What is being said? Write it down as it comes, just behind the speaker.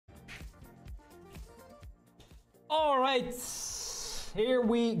All right, here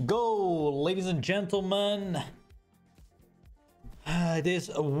we go, ladies and gentlemen. It is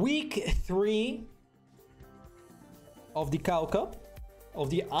week 3 of the Cow Cup, of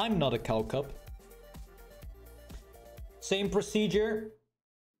the I'm Not a Cow Cup. Same procedure,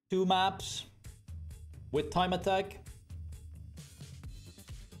 2 maps with time attack.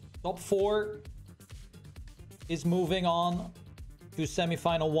 Top 4 is moving on to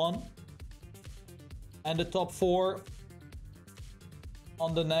semi-final 1. And the top 4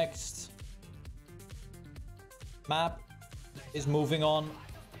 on the next map is moving on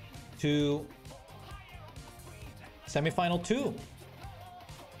to semi-final 2.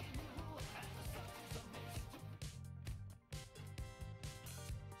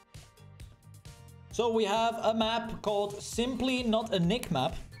 So we have a map called Simply Not a Nick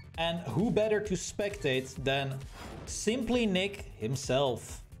map. And who better to spectate than Simply Nick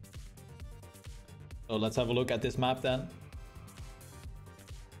himself? So let's have a look at this map then.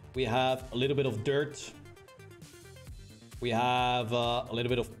 We have a little bit of dirt. We have a little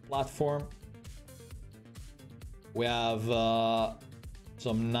bit of platform. We have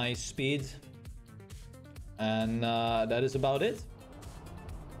some nice speed. And that is about it.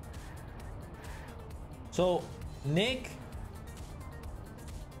 So Nick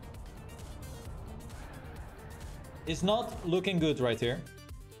is not looking good right here.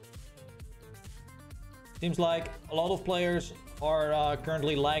 Seems like a lot of players are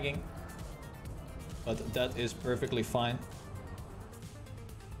currently lagging, but that is perfectly fine.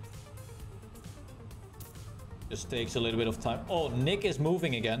 Just takes a little bit of time. Oh, Nick is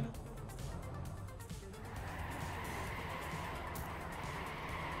moving again.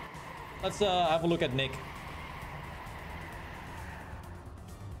 Let's have a look at Nick.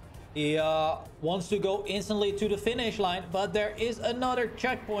 He wants to go instantly to the finish line, but there is another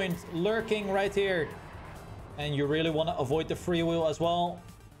checkpoint lurking right here. And you really want to avoid the free wheel as well.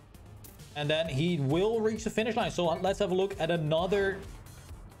 And then he will reach the finish line. So let's have a look at another...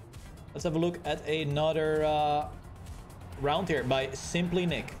 Let's have a look at another round here by Simply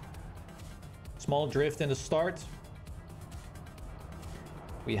Nick. Small drift in the start.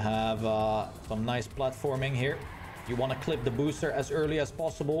 We have some nice platforming here. You want to clip the booster as early as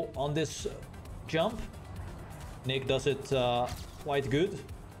possible on this jump. Nick does it quite good.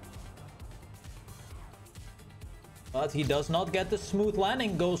 But he does not get the smooth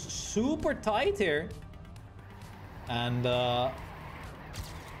landing. Goes super tight here. And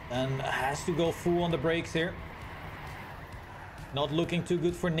has to go full on the brakes here. Not looking too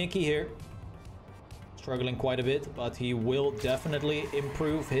good for Nicky here. Struggling quite a bit, but he will definitely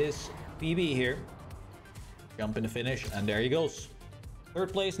improve his PB here. Jump in the finish, and there he goes.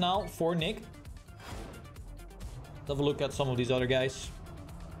 3rd place now for Nick. Let's have a look at some of these other guys.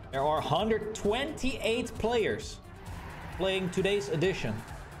 There are 128 players playing today's edition.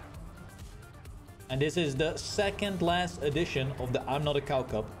 And this is the 2nd last edition of the I'm Not a Cow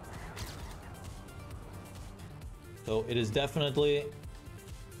Cup. So it is definitely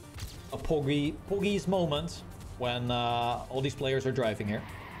a Poggy's moment when all these players are driving here.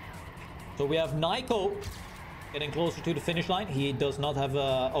 So we have Nyko getting closer to the finish line. He does not have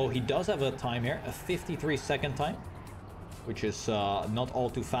a... Oh, he does have a time here. A 53-second time. Which is not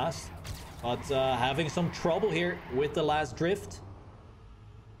all too fast. But having some trouble here with the last drift.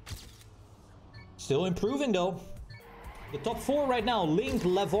 Still improving though. The top 4 right now. Link,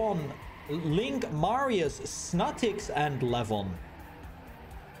 Levon, Link, Marius, Snatix, and Levon.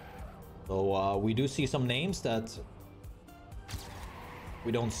 So we do see some names that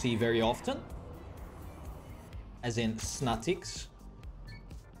we don't see very often. As in Snatix.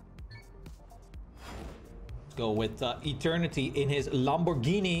 Let's go with Eternity in his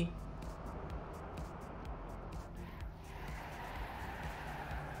Lamborghini.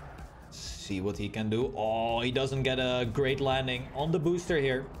 See what he can do. Oh, he doesn't get a great landing on the booster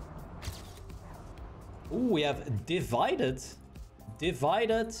here. Ooh, we have Divided.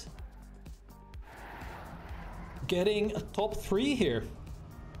 Divided. Getting a top 3 here.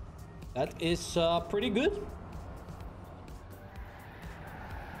 That is pretty good.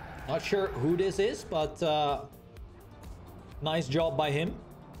 Not sure who this is, but nice job by him.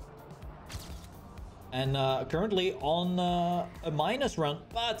 And currently on a minus run,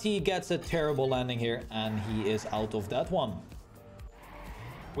 but he gets a terrible landing here, and he is out of that one.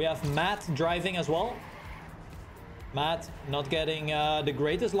 We have Matt driving as well. Matt not getting the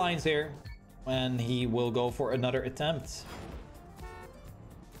greatest lines here, and he will go for another attempt.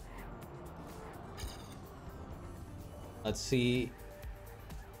 Let's see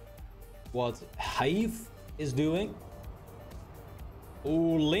what Hive is doing. Oh,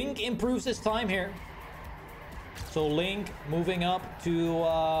 Link improves his time here. So Link moving up to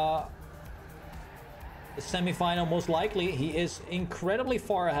the semi-final most likely. He is incredibly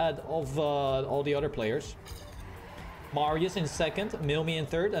far ahead of all the other players. Marius in second, Milmi in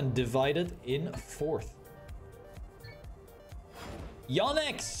third, and Divided in fourth.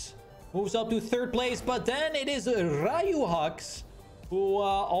 Yonex moves up to third place, but then it is Rayuhux who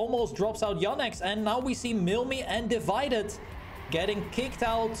almost drops out Yonex, and now we see Milmi and Divided getting kicked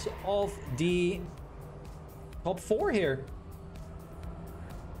out of the top 4 here.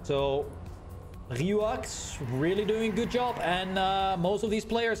 So Ryuux really doing a good job, and most of these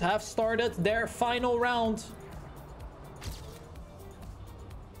players have started their final round.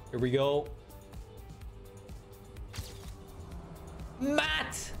 Here we go.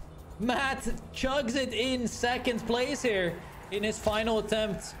 Matt chugs it in second place here in his final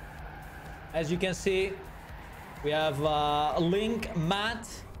attempt. As you can see, we have Link, Matt,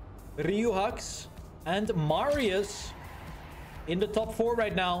 Ryuux, and Marius in the top 4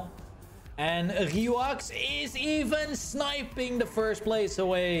 right now. And Ryuux is even sniping the first place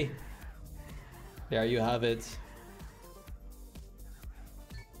away. There you have it.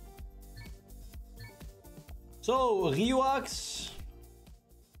 So Ryuux,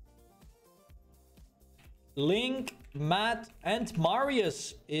 Link, Matt, and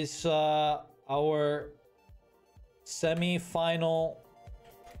Marius is our semi-final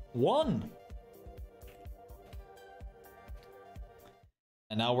 1.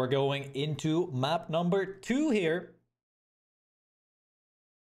 And now we're going into map number 2 here.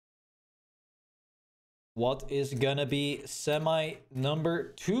 What is gonna be semi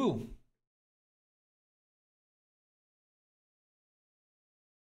number 2?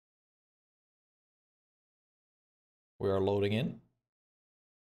 We are loading in.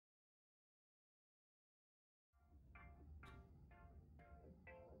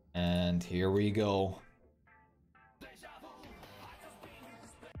 And here we go.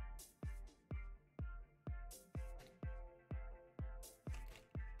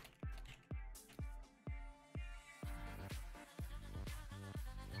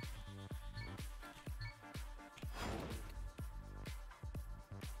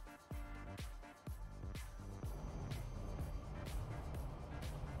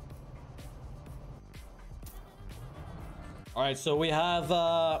 All right, so we have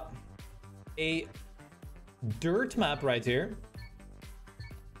a dirt map right here.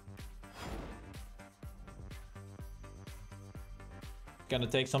 Gonna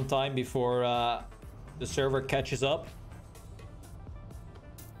take some time before the server catches up.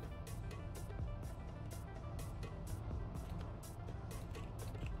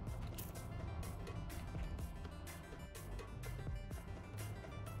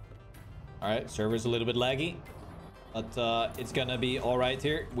 All right, server's a little bit laggy, but it's gonna be all right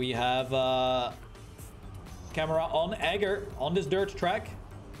here. We have camera on Egger on this dirt track.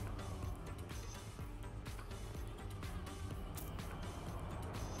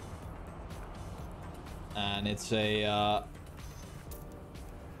 And it's a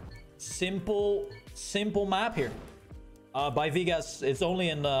simple map here. By Vegas, it's only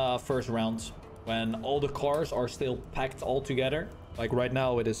in the first round when all the cars are still packed all together. Like right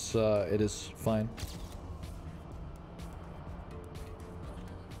now, it is fine.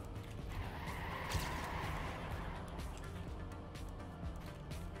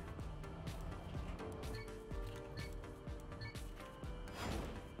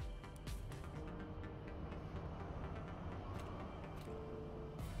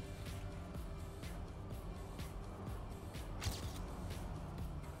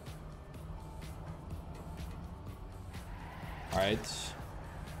 All right.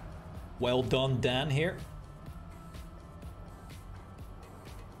 Well done, Dan here.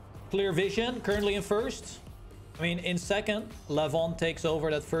 Clear Vision currently in first. I mean, in second. Levon takes over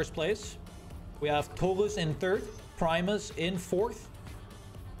that first place. We have Taurus in third. Primus in fourth.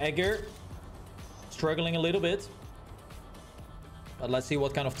 Egger struggling a little bit. But let's see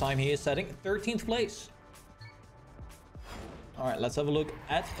what kind of time he is setting. 13th place. All right, let's have a look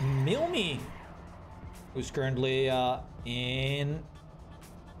at Milmi, who's currently in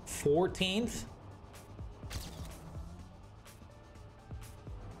 14th.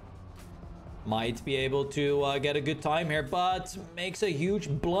 Might be able to get a good time here, but makes a huge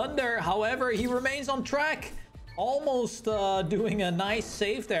blunder. However, he remains on track. Almost doing a nice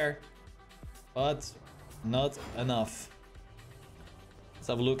save there, but not enough. Let's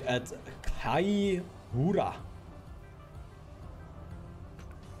have a look at Kaihura.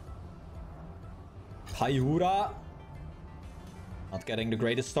 Kaihura not getting the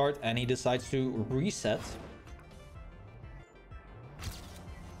greatest start, and he decides to reset.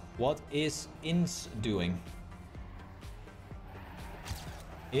 What is Ins doing?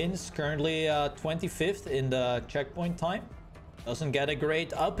 In's currently 25th in the checkpoint time. Doesn't get a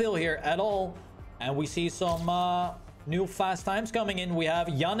great uphill here at all. And we see some new fast times coming in. We have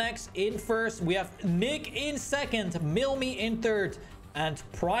Yannex in first. We have Nick in second. Milmi in third. And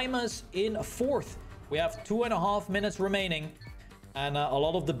Primus in fourth. We have 2.5 minutes remaining. And a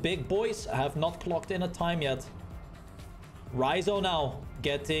lot of the big boys have not clocked in a time yet. Rizzo now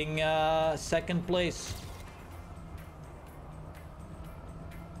getting second place.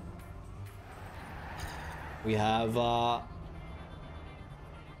 We have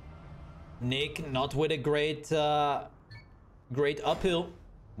Nick, not with a great uphill,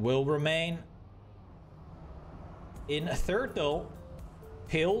 will remain in third though.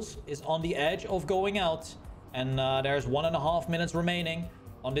 Hills is on the edge of going out, and there's 1.5 minutes remaining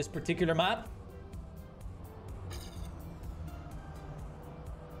on this particular map.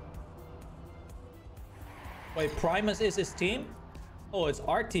 Wait, Primus is his team? Oh, it's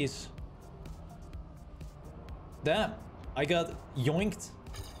Artis. Damn, I got yoinked.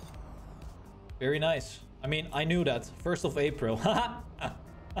 Very nice. I mean, I knew that. 1st of April.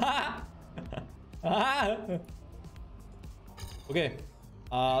 Okay.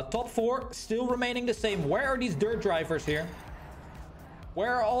 Top 4 still remaining the same. Where are these dirt drivers here?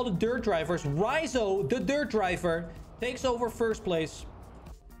 Where are all the dirt drivers? Rizzo, the dirt driver, takes over first place.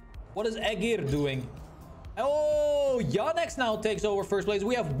 What is Egir doing? Oh, Yannex now takes over first place.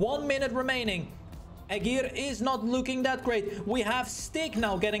 We have 1 minute remaining. Egir is not looking that great. We have Stick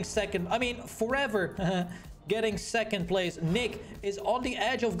now getting second. I mean, forever getting second place. Nick is on the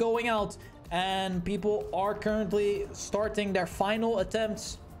edge of going out. And people are currently starting their final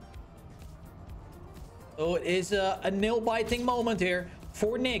attempts. So it is a nail-biting moment here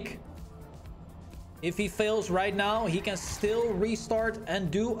for Nick. If he fails right now, he can still restart and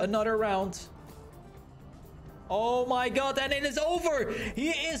do another round. Oh my god, and it is over. He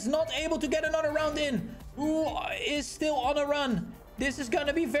is not able to get another round in. Who is still on a run? This is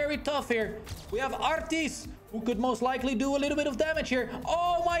gonna be very tough here. We have Artis, who could most likely do a little bit of damage here.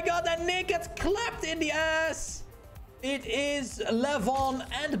 Oh my god, and Nick gets clapped in the ass. It is Levon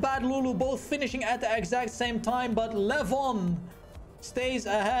and Bad Lulu both finishing at the exact same time, but Levon stays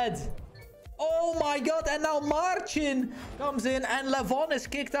ahead. Oh my god, and now Marcin comes in and Levon is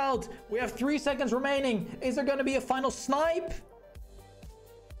kicked out. We have 3 seconds remaining. Is there going to be a final snipe?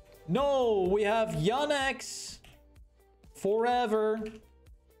 No, we have Yannex forever.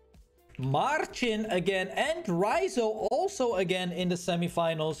 Marcin again and Rizzo also again in the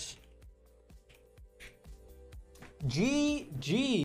semifinals. GG.